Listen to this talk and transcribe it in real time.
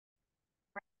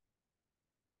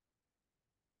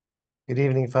Good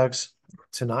evening, folks.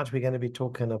 Tonight we're going to be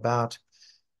talking about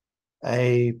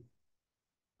a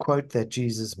quote that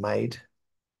Jesus made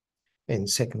in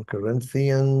 2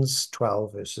 Corinthians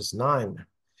 12, verses 9.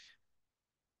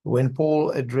 When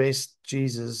Paul addressed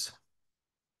Jesus,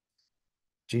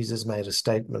 Jesus made a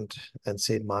statement and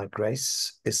said, "My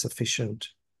grace is sufficient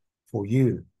for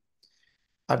you."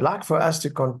 I'd like for us to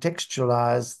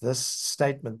contextualize this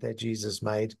statement that Jesus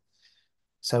made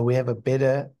so we have a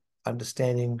better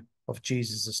understanding of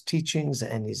Jesus' teachings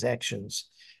and his actions.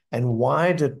 And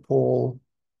why did Paul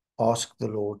ask the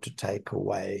Lord to take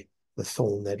away the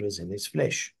thorn that was in his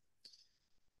flesh?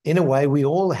 In a way, we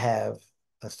all have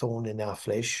a thorn in our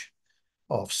flesh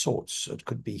of sorts. It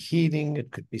could be healing, it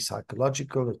could be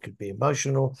psychological, it could be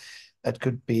emotional, it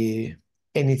could be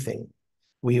anything.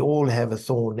 We all have a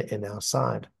thorn in our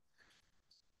side.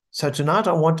 So tonight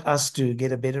I want us to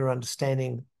get a better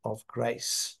understanding of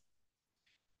grace.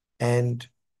 And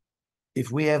if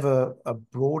we have a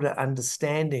broader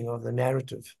understanding of the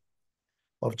narrative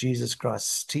of Jesus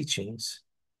Christ's teachings,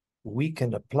 we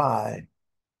can apply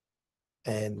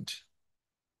and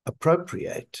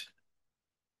appropriate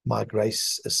 "My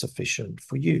grace is sufficient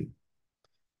for you."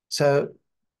 So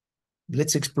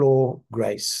let's explore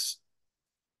grace.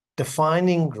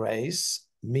 Defining grace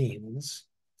means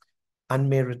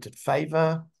unmerited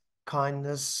favor,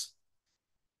 kindness,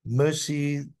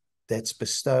 mercy that's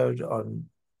bestowed on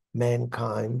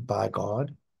mankind by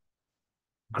God.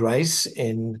 Grace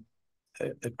in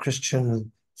a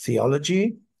Christian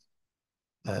theology,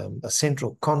 a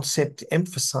central concept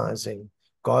emphasizing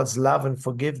God's love and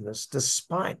forgiveness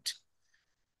despite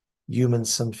human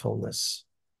sinfulness.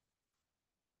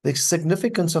 The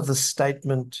significance of the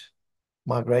statement,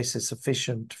 "My grace is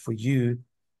sufficient for you,"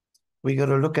 we got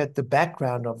to look at the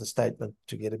background of the statement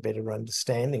to get a better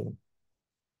understanding.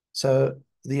 So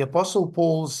the Apostle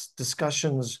Paul's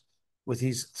discussions with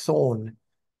his thorn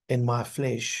in my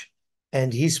flesh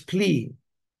and his plea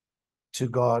to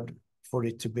God for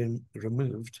it to be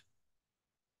removed.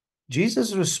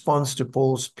 Jesus' response to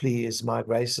Paul's plea is, "My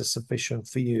grace is sufficient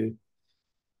for you."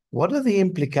 What are the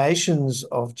implications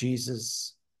of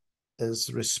Jesus'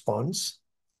 response?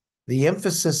 The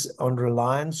emphasis on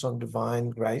reliance on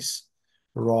divine grace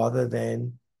rather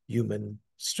than human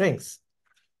strength.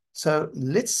 So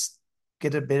let's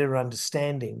get a better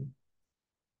understanding.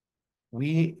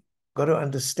 We got to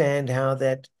understand how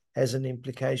that has an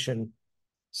implication.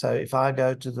 So if I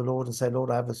go to the Lord and say,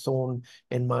 "Lord, I have a thorn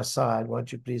in my side,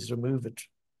 won't you please remove it?"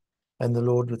 And the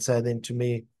Lord would say then to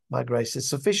me, "My grace is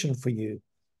sufficient for you."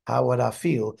 How would I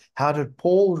feel? How did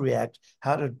Paul react?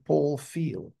 How did Paul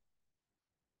feel?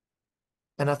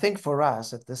 And I think for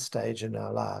us at this stage in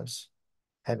our lives,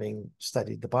 having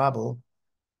studied the Bible,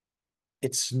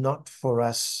 it's not for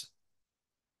us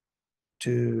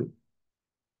to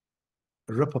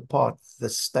rip apart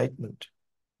this statement,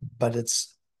 but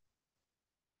it's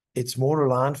more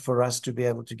aligned for us to be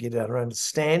able to get our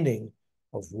understanding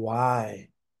of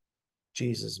why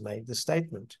Jesus made the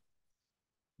statement.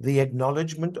 The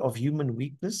acknowledgement of human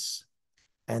weakness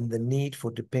and the need for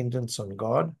dependence on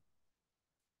God,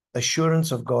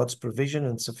 assurance of God's provision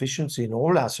and sufficiency in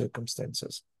all our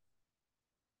circumstances.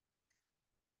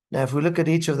 Now, if we look at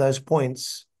each of those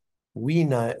points, we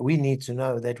need to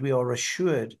know that we are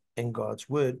assured in God's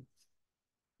word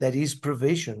that his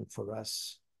provision for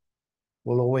us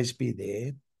will always be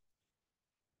there,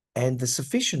 and the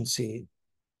sufficiency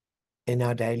in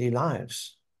our daily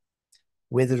lives,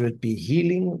 whether it be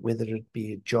healing, whether it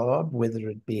be a job, whether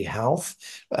it be health,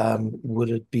 would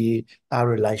it be our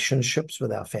relationships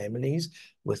with our families,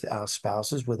 with our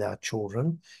spouses, with our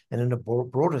children, and in a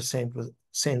broader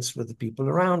sense with the people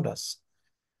around us.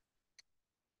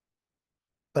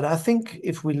 But I think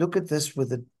if we look at this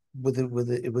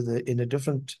in a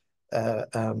different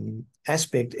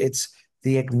aspect, it's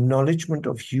the acknowledgement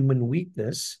of human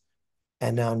weakness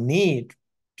and our need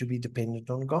to be dependent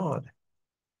on God.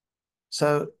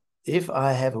 So if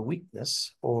I have a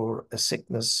weakness or a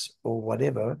sickness or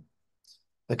whatever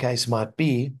the case might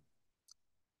be,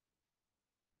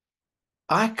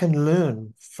 I can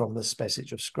learn from this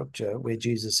passage of scripture where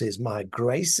Jesus says, "My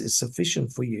grace is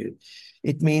sufficient for you."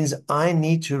 It means I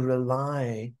need to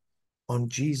rely on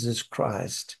Jesus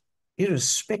Christ,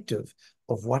 irrespective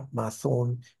of what my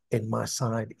thorn in my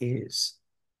side is.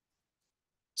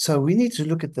 So we need to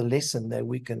look at the lesson that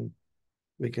we can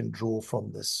draw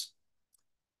from this.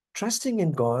 Trusting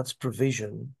in God's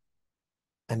provision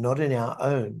and not in our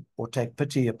own, or take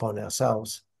pity upon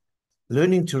ourselves.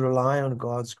 Learning to rely on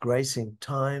God's grace in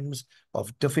times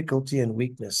of difficulty and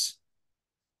weakness.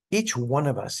 Each one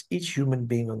of us, each human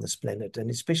being on this planet, and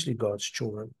especially God's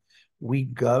children, we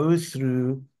go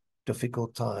through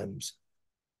difficult times.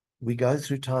 We go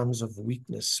through times of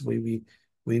weakness where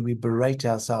we berate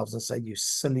ourselves and say, you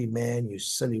silly man, you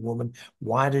silly woman,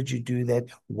 why did you do that?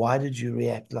 Why did you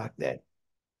react like that?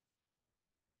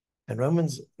 And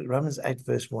Romans 8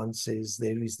 verse 1 says,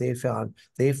 there is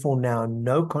therefore now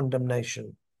no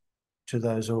condemnation to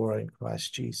those who are in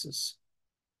Christ Jesus.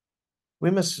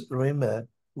 We must remember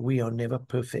we are never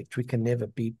perfect. We can never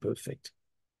be perfect.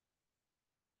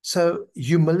 So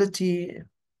humility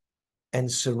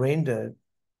and surrender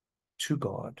to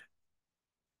God,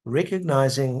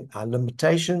 recognizing our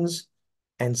limitations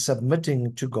and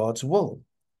submitting to God's will.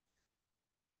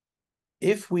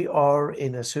 If we are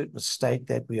in a certain state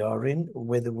that we are in,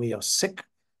 whether we are sick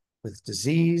with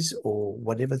disease or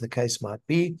whatever the case might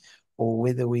be, or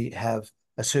whether we have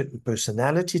a certain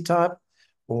personality type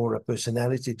or a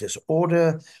personality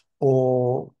disorder,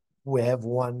 or we have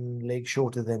one leg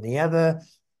shorter than the other,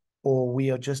 or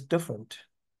we are just different,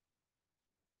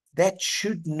 that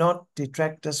should not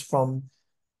detract us from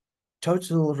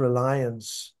total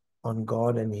reliance on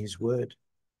God and His Word.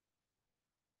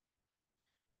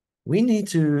 We need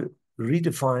to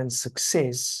redefine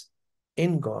success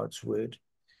in God's Word,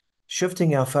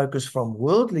 shifting our focus from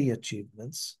worldly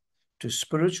achievements to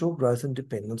spiritual growth and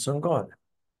dependence on God.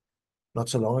 Not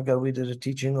so long ago, we did a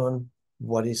teaching on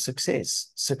what is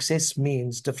success. Success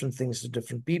means different things to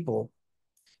different people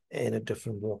in a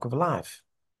different walk of life.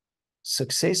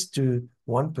 Success to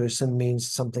one person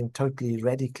means something totally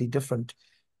radically different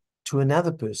to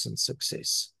another person's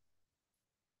success.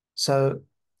 So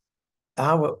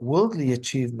our worldly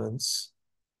achievements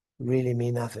really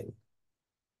mean nothing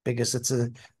because it's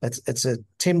a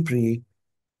temporary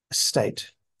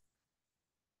state.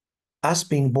 Us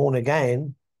being born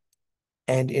again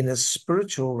and in a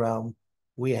spiritual realm,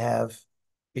 we have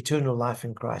eternal life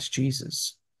in Christ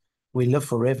Jesus. We live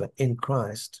forever in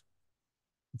Christ.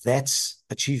 That's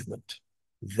achievement.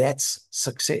 That's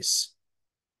success.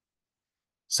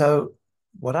 So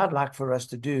what I'd like for us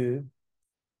to do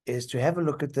is to have a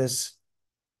look at this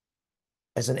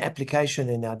as an application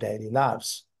in our daily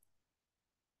lives,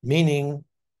 meaning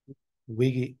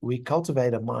we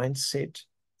cultivate a mindset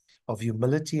of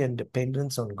humility and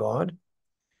dependence on God,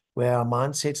 where our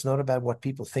mindset's not about what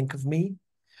people think of me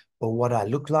or what I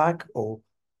look like or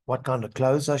what kind of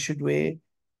clothes I should wear,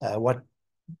 what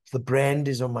the brand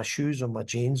is on my shoes or my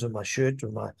jeans or my shirt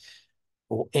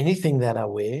or anything that I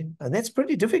wear. And that's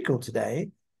pretty difficult today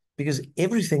because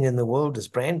everything in the world is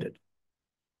branded.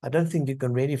 I don't think you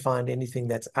can really find anything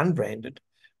that's unbranded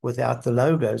without the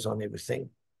logos on everything.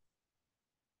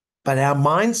 But our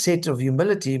mindset of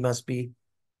humility must be,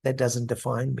 that doesn't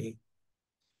define me.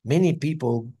 Many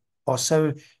people are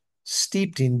so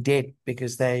steeped in debt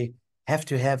because they have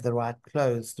to have the right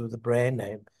clothes with the brand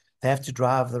name. They have to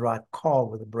drive the right car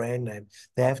with a brand name.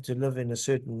 They have to live in a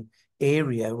certain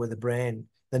area with a brand,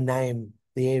 the name,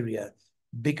 the area,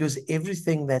 because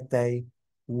everything that they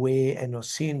wear and are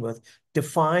seen with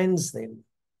defines them.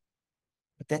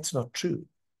 But that's not true.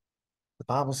 The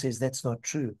Bible says that's not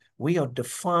true. We are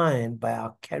defined by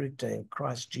our character in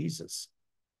Christ Jesus.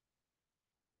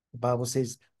 The Bible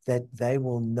says that they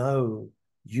will know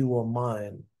you are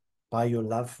mine by your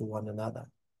love for one another.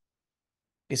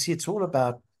 You see, it's all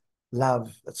about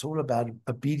love. It's all about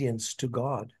obedience to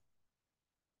God.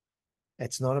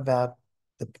 It's not about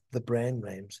the brand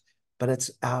names, but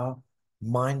it's our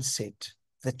mindset,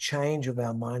 the change of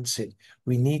our mindset.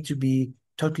 We need to be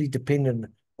totally dependent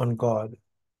on God,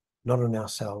 not on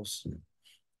ourselves.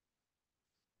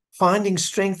 Finding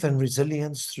strength and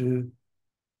resilience through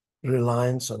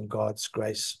reliance on God's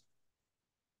grace.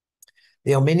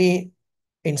 There are many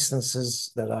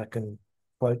instances that I can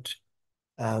quote.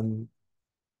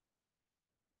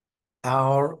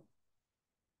 Our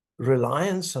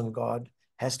reliance on God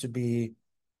has to be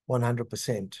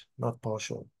 100%, not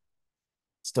partial.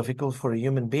 It's difficult for a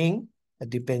human being.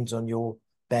 It depends on your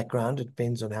background. It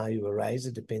depends on how you were raised.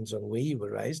 It depends on where you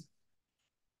were raised.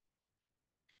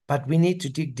 But we need to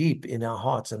dig deep in our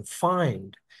hearts and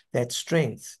find that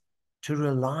strength to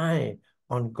rely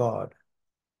on God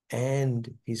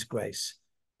and His grace.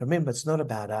 Remember, it's not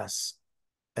about us.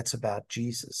 It's about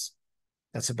Jesus.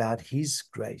 It's about His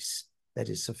grace that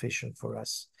is sufficient for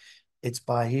us. It's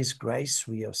by His grace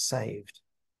we are saved.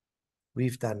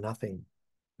 We've done nothing.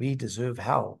 We deserve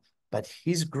hell, but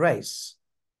His grace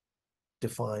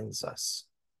defines us.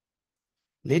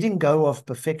 Letting go of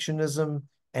perfectionism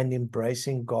and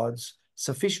embracing God's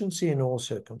sufficiency in all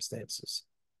circumstances.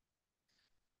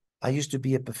 I used to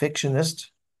be a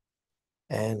perfectionist,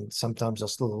 and sometimes I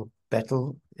still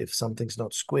battle. If something's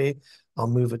not square, I'll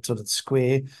move it till it's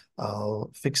square. I'll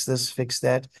fix this, fix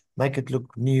that, make it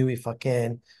look new if I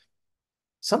can.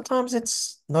 Sometimes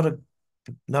it's not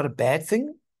a bad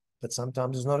thing, but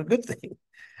sometimes it's not a good thing,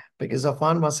 because I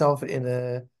find myself in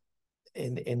a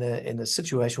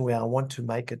situation where I want to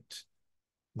make it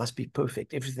must be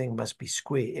perfect. Everything must be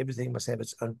square. Everything must have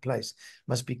its own place.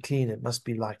 Must be clean. It must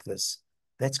be like this.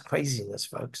 That's craziness,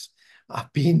 folks.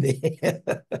 I've been there.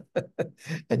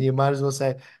 And you might as well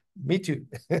say, me too.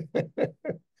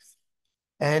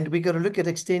 And we got to look at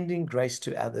extending grace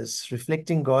to others,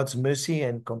 reflecting God's mercy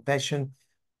and compassion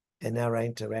in our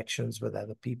interactions with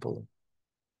other people.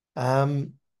 For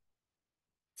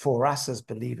us as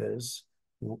believers,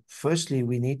 firstly,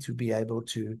 we need to be able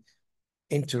to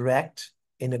interact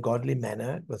in a godly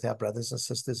manner with our brothers and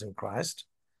sisters in Christ.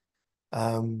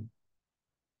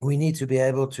 We need to be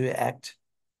able to act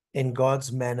in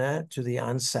God's manner to the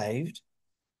unsaved,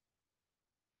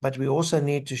 but we also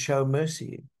need to show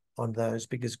mercy on those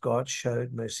because God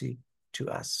showed mercy to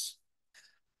us.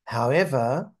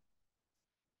 However,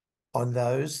 on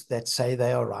those that say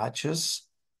they are righteous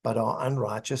but are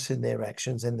unrighteous in their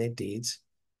actions and their deeds,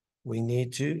 we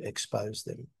need to expose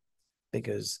them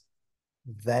because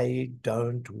they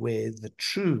don't wear the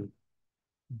true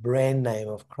brand name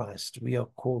of Christ. We are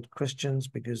called Christians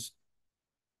because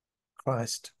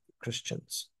Christ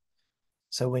Christians.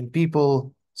 So when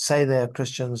people say they are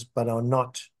Christians but are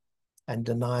not and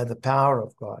deny the power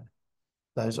of God,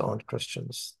 those aren't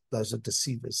Christians. Those are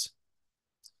deceivers.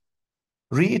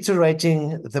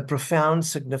 Reiterating the profound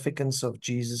significance of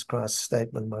Jesus Christ's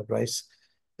statement, my grace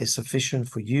is sufficient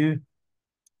for you.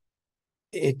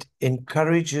 It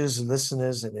encourages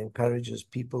listeners and encourages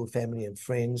people, family, and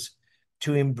friends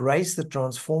to embrace the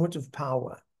transformative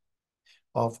power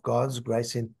of God's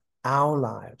grace in our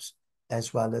lives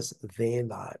as well as their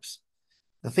lives.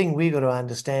 The thing we got to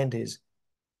understand is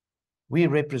we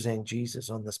represent Jesus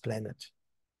on this planet.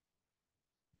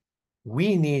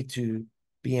 We need to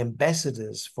be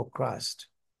ambassadors for Christ.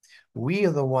 We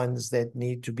are the ones that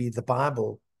need to be the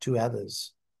Bible to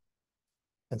others.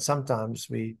 And sometimes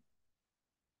we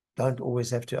don't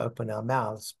always have to open our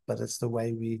mouths, but it's the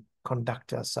way we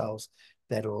conduct ourselves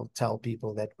that will tell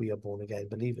people that we are born-again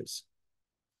believers.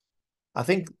 I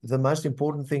think the most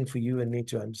important thing for you and me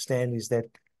to understand is that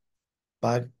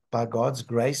by God's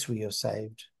grace, we are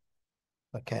saved.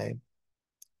 Okay.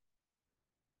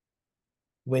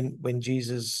 When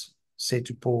Jesus said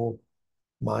to Paul,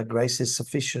 my grace is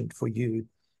sufficient for you,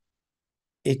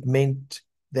 it meant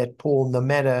that Paul, no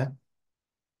matter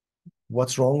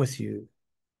what's wrong with you,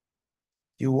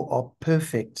 you are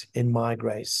perfect in my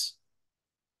grace.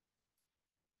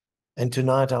 And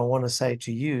tonight I want to say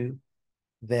to you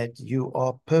that you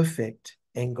are perfect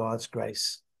in God's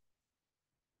grace.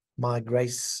 My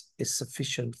grace is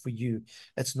sufficient for you.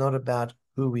 It's not about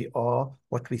who we are,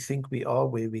 what we think we are,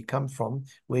 where we come from,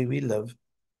 where we live.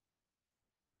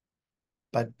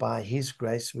 But by his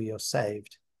grace we are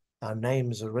saved. Our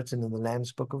names are written in the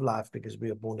Lamb's Book of Life because we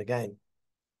are born again.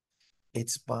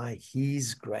 It's by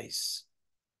his grace.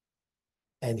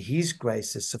 And his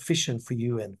grace is sufficient for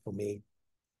you and for me.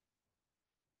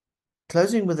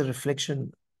 Closing with a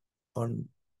reflection on,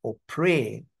 or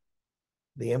prayer,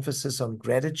 the emphasis on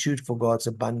gratitude for God's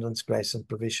abundance, grace, and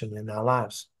provision in our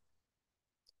lives.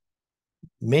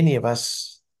 Many of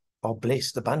us are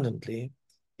blessed abundantly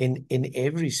in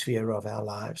every sphere of our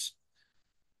lives.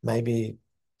 Maybe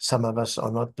some of us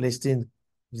are not blessed in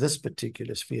this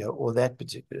particular sphere or that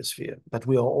particular sphere, but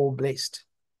we are all blessed.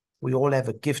 We all have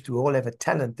a gift. We all have a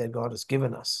talent that God has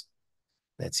given us.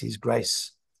 That's his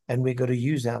grace. And we've got to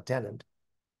use our talent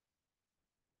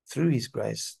through his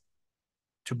grace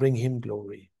to bring him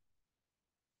glory.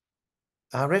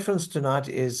 Our reference tonight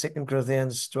is 2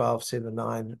 Corinthians 12, 7,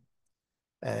 9.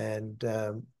 And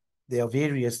there are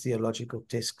various theological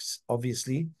texts,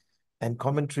 obviously, and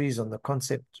commentaries on the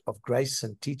concept of grace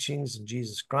and teachings in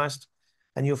Jesus Christ.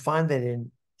 And you'll find that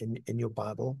in your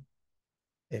Bible.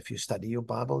 If you study your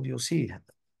Bible, you'll see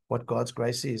what God's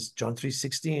grace is. John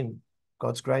 3:16,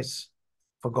 God's grace.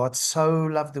 For God so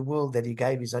loved the world that he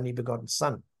gave his only begotten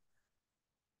Son,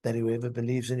 that whoever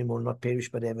believes in him will not perish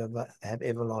but have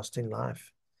everlasting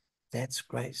life. That's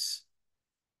grace.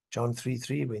 John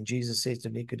 3:3, when Jesus says to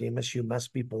Nicodemus, you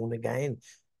must be born again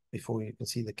before you can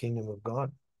see the kingdom of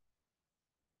God.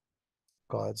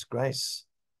 God's grace.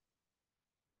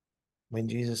 When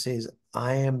Jesus says,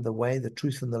 I am the way, the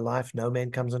truth, and the life, no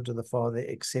man comes unto the Father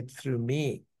except through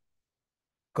me.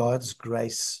 God's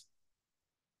grace.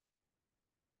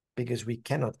 Because we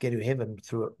cannot get to heaven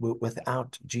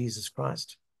without Jesus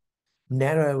Christ.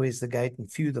 Narrow is the gate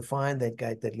and few that find that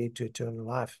gate that lead to eternal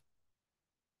life.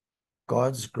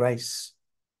 God's grace.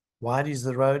 Wide is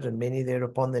the road and many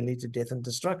thereupon that lead to death and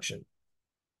destruction.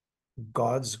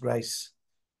 God's grace.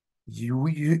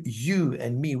 You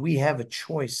and me, we have a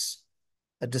choice,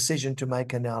 a decision to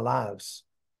make in our lives.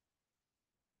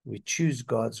 We choose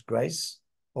God's grace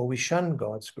or we shun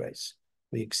God's grace.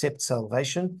 We accept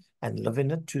salvation and live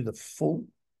in it to the full,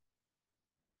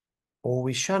 or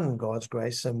we shun God's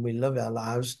grace and we live our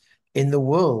lives in the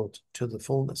world to the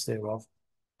fullness thereof.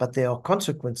 But there are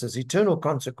consequences, eternal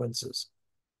consequences.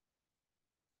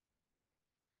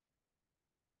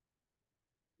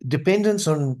 Dependence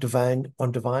on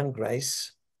divine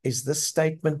grace is this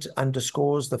statement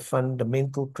underscores the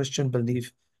fundamental Christian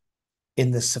belief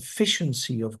in the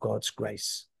sufficiency of God's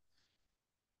grace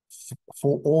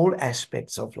for all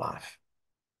aspects of life.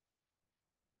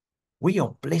 We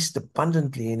are blessed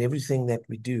abundantly in everything that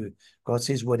we do. God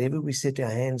says, whatever we set our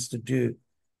hands to do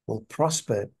will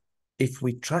prosper if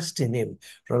we trust in Him,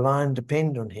 rely and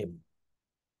depend on Him.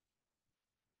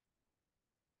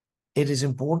 It is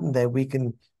important that we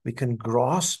can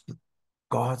grasp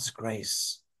God's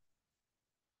grace.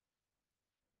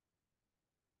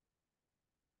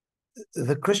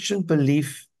 The Christian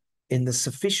belief in the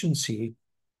sufficiency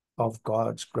of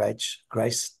God's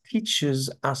grace teaches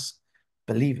us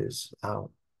believers, our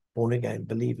born-again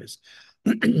believers,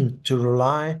 to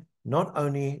rely not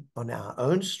only on our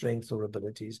own strength or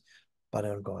abilities, but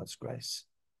on God's grace.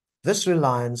 This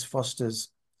reliance fosters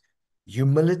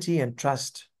humility and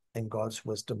trust in God's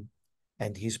wisdom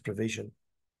and His provision.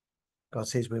 God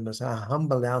says we must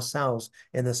humble ourselves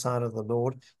in the sight of the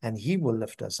Lord, and He will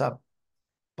lift us up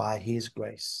by His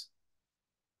grace.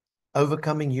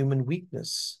 Overcoming human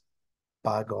weakness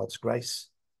by God's grace.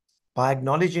 By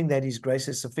acknowledging that His grace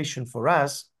is sufficient for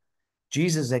us,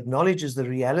 Jesus acknowledges the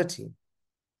reality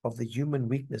of the human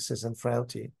weaknesses and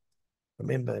frailty.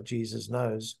 Remember, Jesus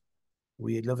knows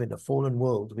we live in a fallen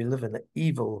world. We live in an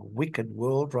evil, wicked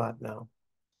world right now.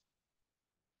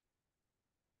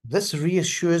 This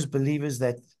reassures believers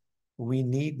that we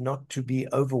need not to be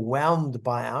overwhelmed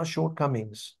by our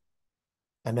shortcomings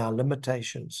and our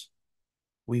limitations.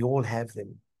 We all have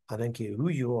them. I don't care who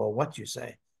you are or what you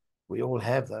say. We all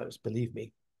have those, believe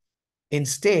me.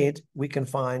 Instead, we can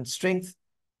find strength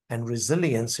and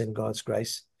resilience in God's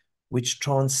grace, which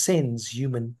transcends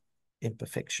human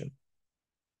imperfection.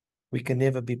 We can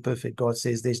never be perfect. God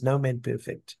says there's no man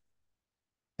perfect,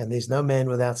 and there's no man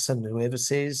without sin. Whoever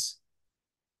says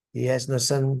he has no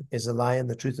sin is a liar, and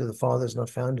the truth of the Father is not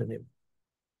found in him.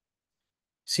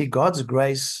 See, God's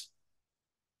grace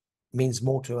means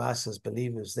more to us as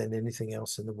believers than anything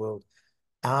else in the world.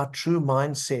 Our true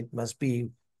mindset must be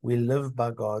we live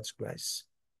by God's grace.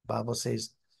 The Bible says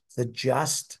the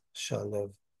just shall live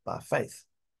by faith.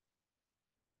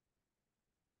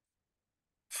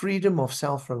 Freedom of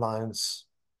self-reliance.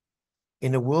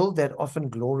 In a world that often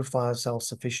glorifies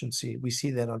self-sufficiency, we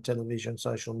see that on television,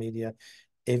 social media,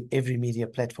 every media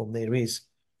platform there is.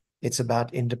 It's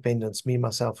about independence, me,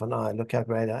 myself, and I. Look how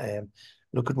great I am.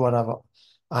 Look at what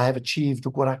I have achieved.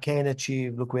 Look what I can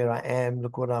achieve. Look where I am.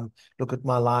 Look at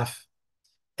my life.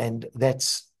 And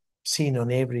that's seen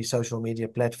on every social media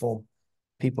platform,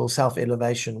 people's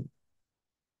self-elevation.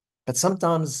 But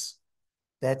sometimes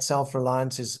that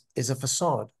self-reliance is a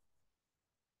facade.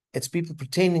 It's people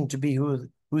pretending to be who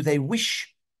they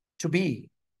wish to be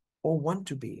or want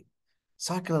to be.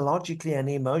 Psychologically and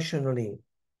emotionally,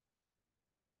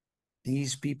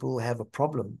 these people have a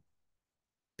problem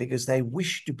because they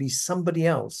wish to be somebody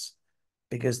else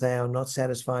because they are not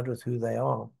satisfied with who they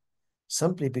are,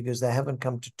 simply because they haven't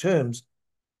come to terms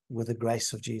with the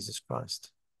grace of Jesus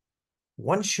Christ.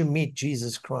 Once you meet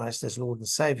Jesus Christ as Lord and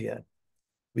Savior,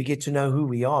 we get to know who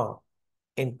we are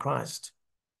in Christ.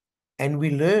 And we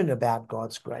learn about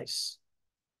God's grace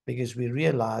because we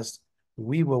realized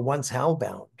we were once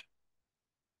hell-bound.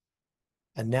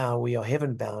 And now we are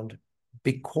heaven-bound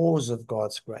because of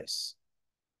God's grace.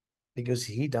 Because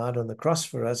He died on the cross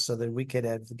for us so that we could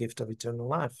have the gift of eternal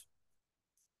life.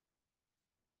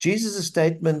 Jesus'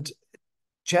 statement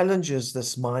challenges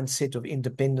this mindset of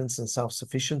independence and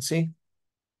self-sufficiency.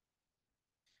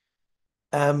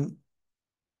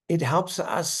 It helps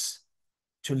us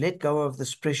to let go of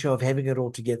this pressure of having it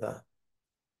all together.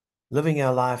 Living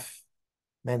our life,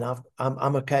 man,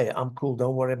 I'm okay, I'm cool,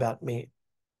 don't worry about me.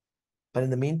 But in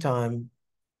the meantime,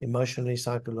 emotionally,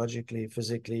 psychologically,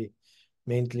 physically,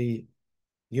 mentally,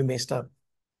 you messed up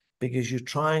because you're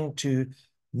trying to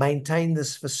maintain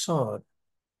this facade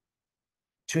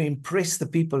to impress the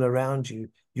people around you.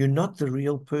 You're not the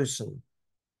real person.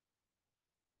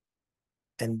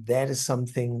 And that is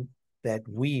something that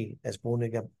we, as born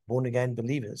again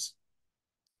believers,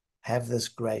 have this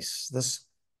grace.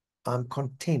 I'm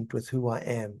content with who I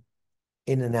am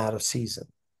in and out of season.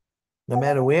 No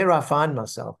matter where I find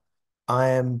myself, I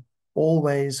am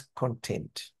always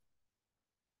content.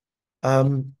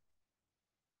 When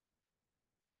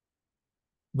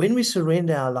we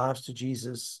surrender our lives to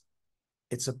Jesus,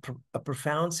 it's a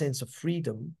profound sense of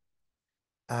freedom,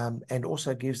 and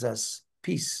also gives us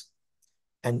peace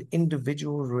and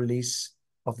individual release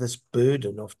of this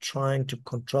burden of trying to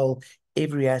control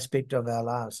every aspect of our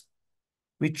lives.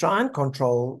 We try and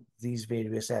control these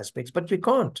various aspects, but we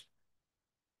can't.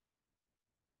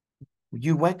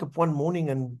 You wake up one morning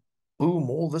and boom,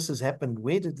 all this has happened.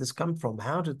 Where did this come from?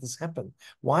 How did this happen?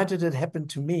 Why did it happen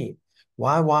to me?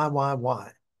 Why?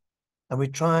 And we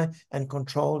try and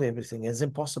control everything. It's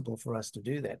impossible for us to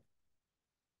do that.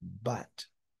 But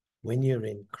when you're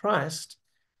in Christ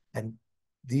and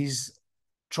these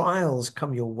trials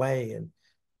come your way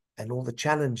and all the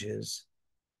challenges,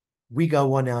 we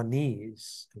go on our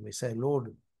knees and we say,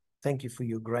 Lord, thank you for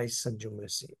your grace and your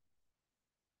mercy.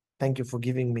 Thank you for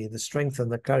giving me the strength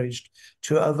and the courage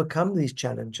to overcome these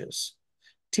challenges.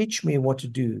 Teach me what to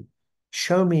do.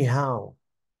 Show me how.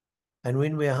 And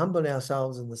when we humble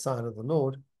ourselves in the sight of the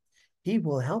Lord, he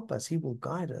will help us. He will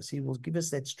guide us. He will give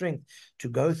us that strength to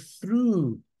go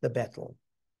through the battle.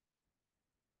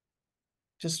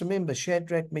 Just remember,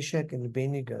 Shadrach, Meshach, and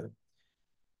Abednego,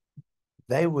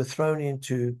 they were thrown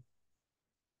into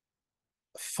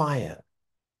fire,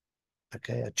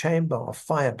 okay, a chamber of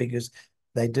fire, because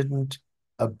they didn't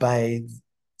obey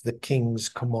the king's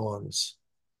commands.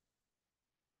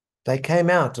 They came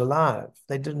out alive.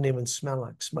 They didn't even smell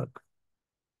like smoke.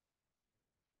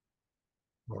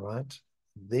 All right?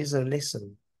 There's a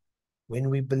lesson. When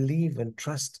we believe and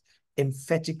trust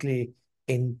emphatically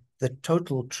in the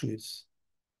total truth,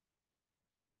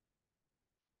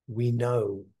 we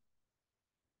know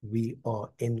we are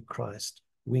in Christ.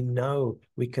 We know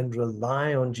we can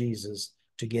rely on Jesus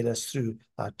to get us through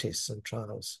our tests and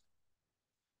trials.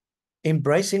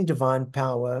 Embracing divine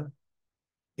power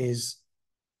is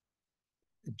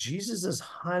Jesus's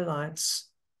highlights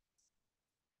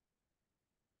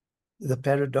the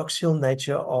paradoxical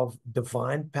nature of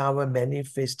divine power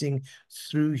manifesting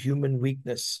through human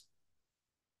weakness.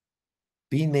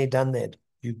 Been there, done that.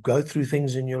 You go through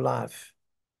things in your life,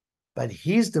 but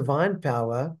his divine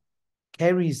power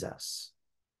carries us.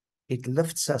 It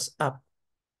lifts us up.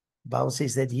 The Bible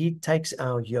says that he takes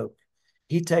our yoke.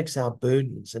 He takes our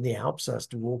burdens and he helps us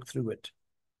to walk through it.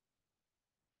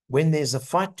 When there's a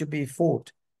fight to be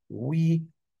fought, we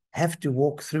have to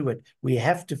walk through it. We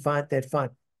have to fight that fight.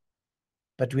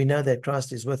 But we know that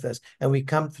Christ is with us. And we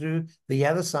come through the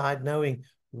other side knowing,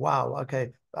 wow, okay,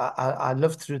 I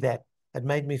lived through that. It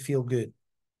made me feel good.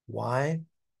 Why?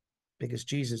 Because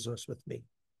Jesus was with me.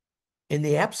 In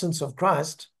the absence of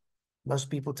Christ,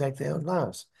 most people take their own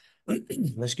lives.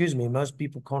 Excuse me, most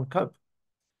people can't cope.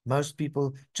 Most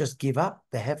people just give up.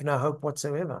 They have no hope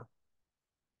whatsoever.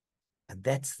 And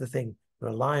that's the thing,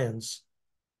 reliance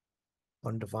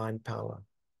on divine power.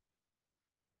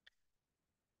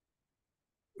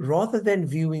 Rather than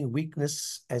viewing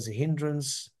weakness as a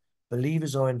hindrance,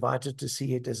 believers are invited to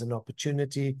see it as an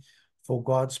opportunity for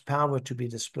God's power to be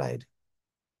displayed.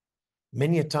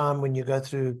 Many a time when you go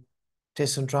through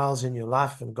tests and trials in your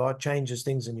life and God changes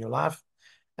things in your life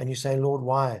and you say, Lord,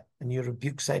 why? And you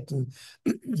rebuke Satan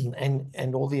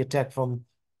and all the attack from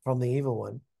the evil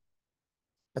one.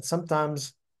 But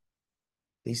sometimes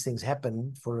these things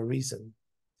happen for a reason.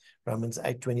 Romans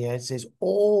 8:28 says,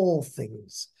 all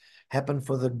things happen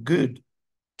for the good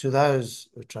to those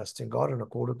who trust in God and are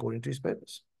called according to his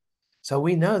purpose. So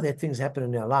we know that things happen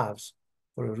in our lives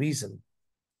for a reason,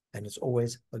 and it's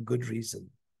always a good reason.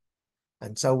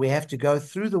 And so we have to go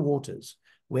through the waters.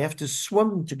 We have to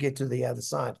swim to get to the other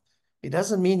side. It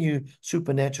doesn't mean you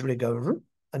supernaturally go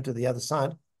onto the other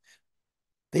side.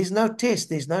 There's no test,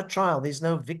 there's no trial, there's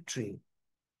no victory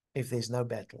if there's no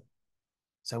battle.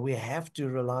 So we have to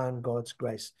rely on God's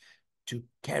grace to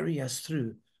carry us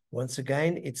through. Once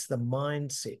again, it's the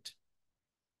mindset.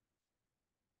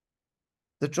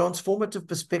 The transformative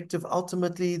perspective,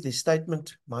 ultimately, the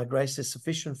statement, my grace is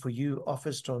sufficient for you,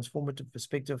 offers transformative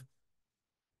perspective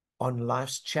on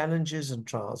life's challenges and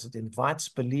trials. It invites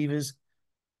believers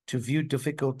to view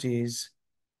difficulties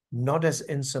not as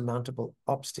insurmountable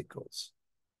obstacles,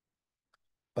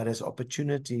 but as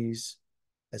opportunities,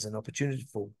 as an opportunity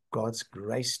for God's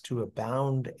grace to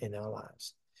abound in our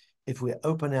lives. If we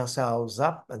open ourselves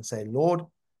up and say, Lord,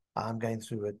 I'm going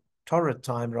through a torrid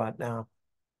time right now.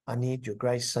 I need your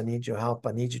grace. I need your help.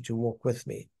 I need you to walk with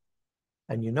me.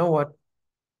 And you know what?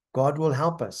 God will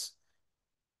help us.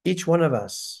 Each one of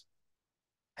us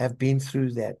have been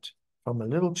through that, from a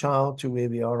little child to where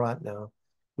we are right now.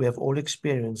 We have all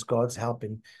experienced God's help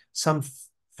in some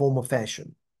form or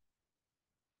fashion.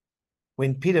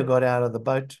 when Peter got out of the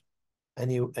boat and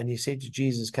he said to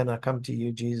Jesus, "Can I come to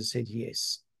you?" Jesus said,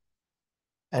 "Yes."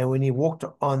 And when he walked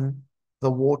on the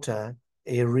water,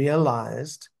 he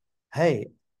realized,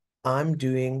 hey, I'm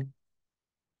doing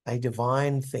a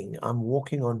divine thing. I'm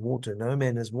walking on water. No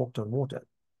man has walked on water.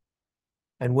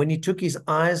 And when he took his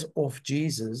eyes off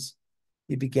Jesus,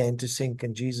 he began to sink,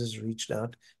 and Jesus reached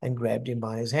out and grabbed him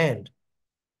by his hand.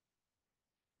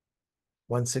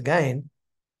 Once again,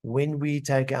 when we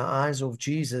take our eyes off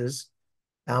Jesus,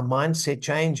 our mindset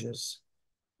changes.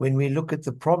 When we look at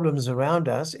the problems around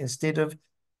us instead of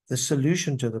the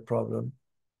solution to the problem,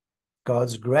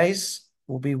 God's grace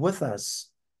will be with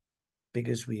us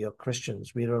because we are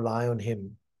Christians. We rely on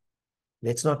him.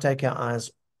 Let's not take our eyes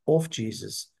off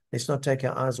Jesus. Let's not take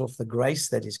our eyes off the grace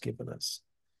that he's given us.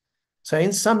 So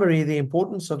in summary, the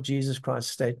importance of Jesus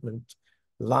Christ's statement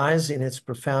lies in its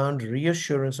profound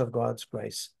reassurance of God's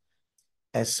grace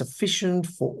as sufficient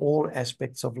for all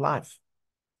aspects of life.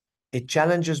 It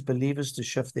challenges believers to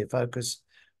shift their focus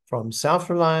from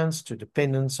self-reliance to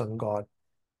dependence on God,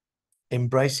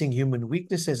 embracing human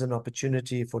weakness as an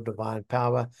opportunity for divine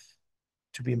power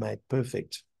to be made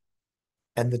perfect,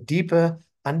 and the deeper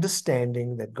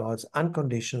understanding that God's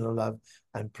unconditional love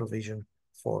and provision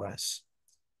for us.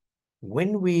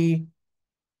 When we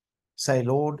say,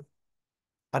 "Lord,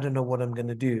 I don't know what I'm going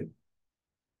to do.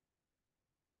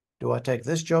 Do I take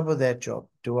this job or that job?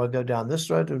 Do I go down this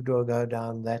road or do I go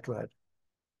down that road?"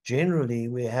 Generally,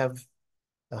 we have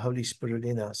the Holy Spirit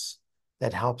in us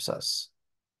that helps us,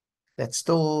 that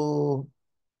still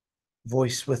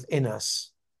voice within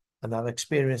us. And I've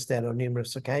experienced that on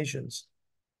numerous occasions.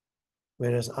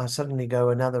 Whereas I suddenly go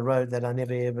another road that I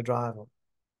never ever drive on.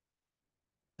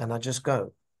 And I just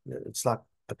go. It's like,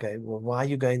 okay, well, why are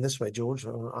you going this way, George?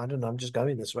 Well, I don't know, I'm just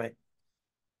going this way.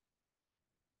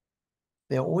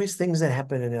 There are always things that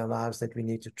happen in our lives that we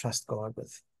need to trust God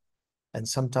with. And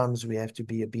sometimes we have to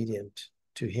be obedient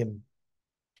to him.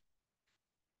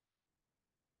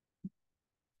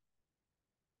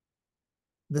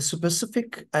 The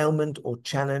specific ailment or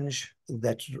challenge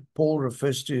that Paul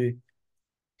refers to,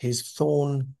 his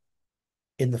thorn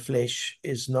in the flesh,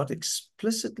 is not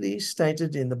explicitly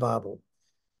stated in the Bible.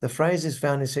 The phrase is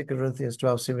found in 2 Corinthians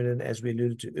 12:7, as we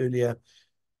alluded to earlier,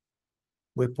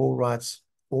 where Paul writes,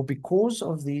 "Or because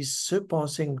of these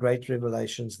surpassing great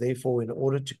revelations, therefore, in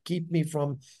order to keep me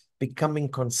from becoming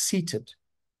conceited,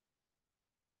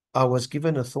 I was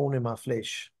given a thorn in my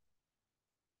flesh,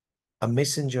 a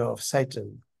messenger of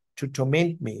Satan to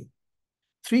torment me.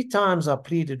 3 times I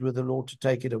pleaded with the Lord to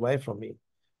take it away from me.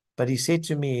 But he said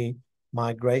to me,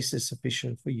 my grace is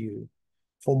sufficient for you,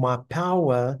 for my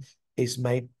power is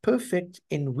made perfect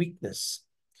in weakness.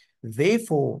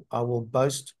 Therefore, I will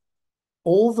boast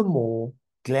all the more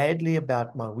gladly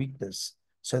about my weakness,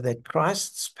 so that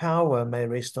Christ's power may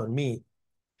rest on me.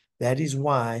 That is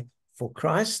why, for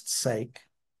Christ's sake,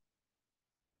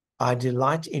 I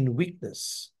delight in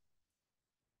weakness,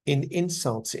 in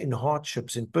insults, in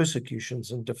hardships, in persecutions,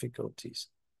 and difficulties.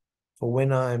 For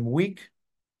when I am weak,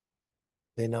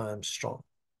 then I am strong."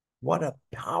 What a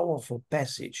powerful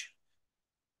passage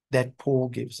that Paul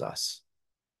gives us.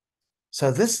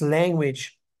 So this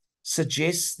language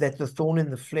suggests that the thorn in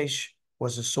the flesh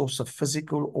was a source of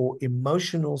physical or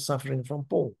emotional suffering from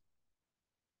Paul,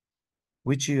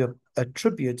 which he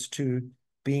attributes to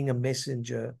being a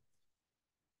messenger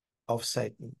of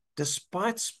Satan.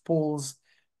 Despite Paul's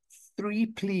 3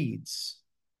 pleas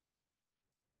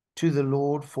to the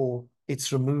Lord for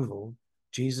its removal,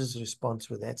 Jesus responds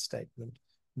with that statement,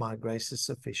 "My grace is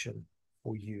sufficient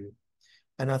for you."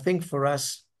 And I think for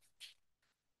us,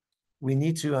 we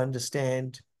need to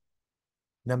understand,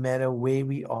 no matter where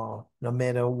we are, no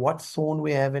matter what thorn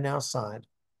we have in our side,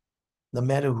 no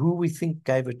matter who we think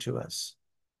gave it to us,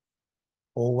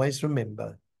 always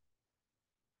remember,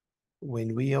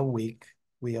 when we are weak,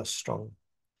 we are strong,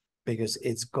 because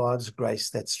it's God's grace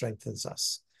that strengthens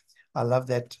us. I love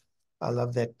that. I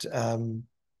love that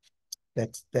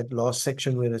that last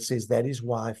section where it says, "That is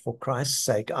why, for Christ's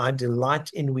sake, I delight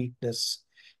in weakness,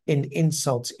 in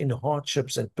insults, in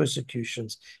hardships and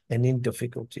persecutions, and in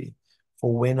difficulty.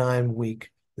 For when I am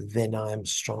weak, then I am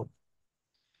strong."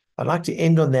 I'd like to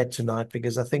end on that tonight,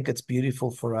 because I think it's beautiful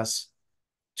for us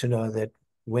to know that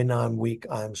when I'm weak,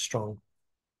 I am strong,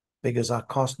 because I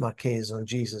cast my cares on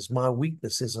Jesus. My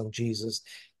weakness is on Jesus.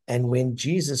 And when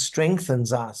Jesus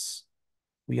strengthens us,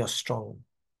 we are strong.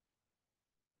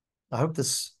 I hope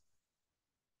this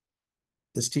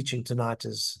teaching tonight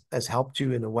has helped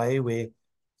you in a way where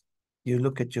you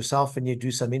look at yourself and you do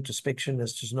some introspection.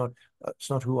 It's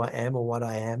not who I am or what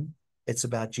I am. It's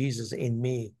about Jesus in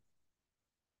me.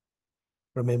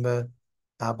 Remember,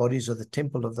 Our bodies are the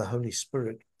temple of the Holy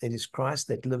Spirit. It is Christ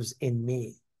that lives in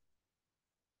me,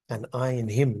 and I in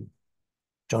him.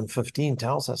 John 15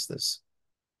 tells us this.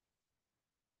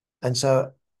 And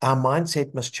so our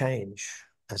mindset must change,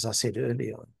 as I said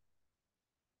earlier on.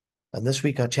 And this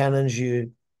week I challenge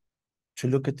you to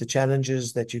look at the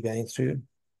challenges that you're going through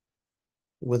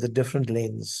with a different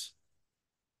lens.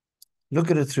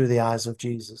 Look at it through the eyes of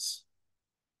Jesus.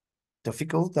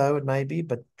 Difficult though it may be,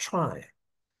 but try.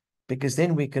 Because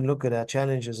then we can look at our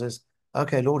challenges as,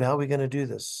 okay, Lord, how are we going to do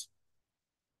this?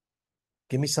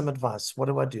 Give me some advice. What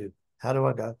do I do? How do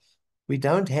I go? We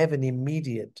don't have an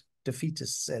immediate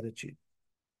defeatist's attitude,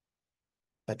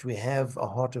 but we have a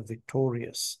heart of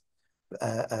victorious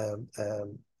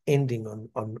ending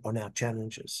on our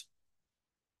challenges.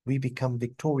 We become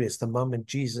victorious the moment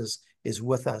Jesus is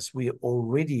with us. We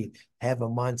already have a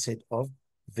mindset of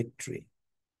victory.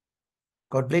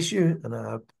 God bless you, and I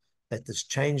hope that this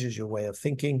changes your way of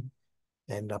thinking,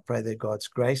 and I pray that God's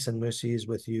grace and mercy is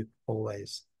with you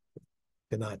always.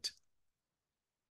 Good night.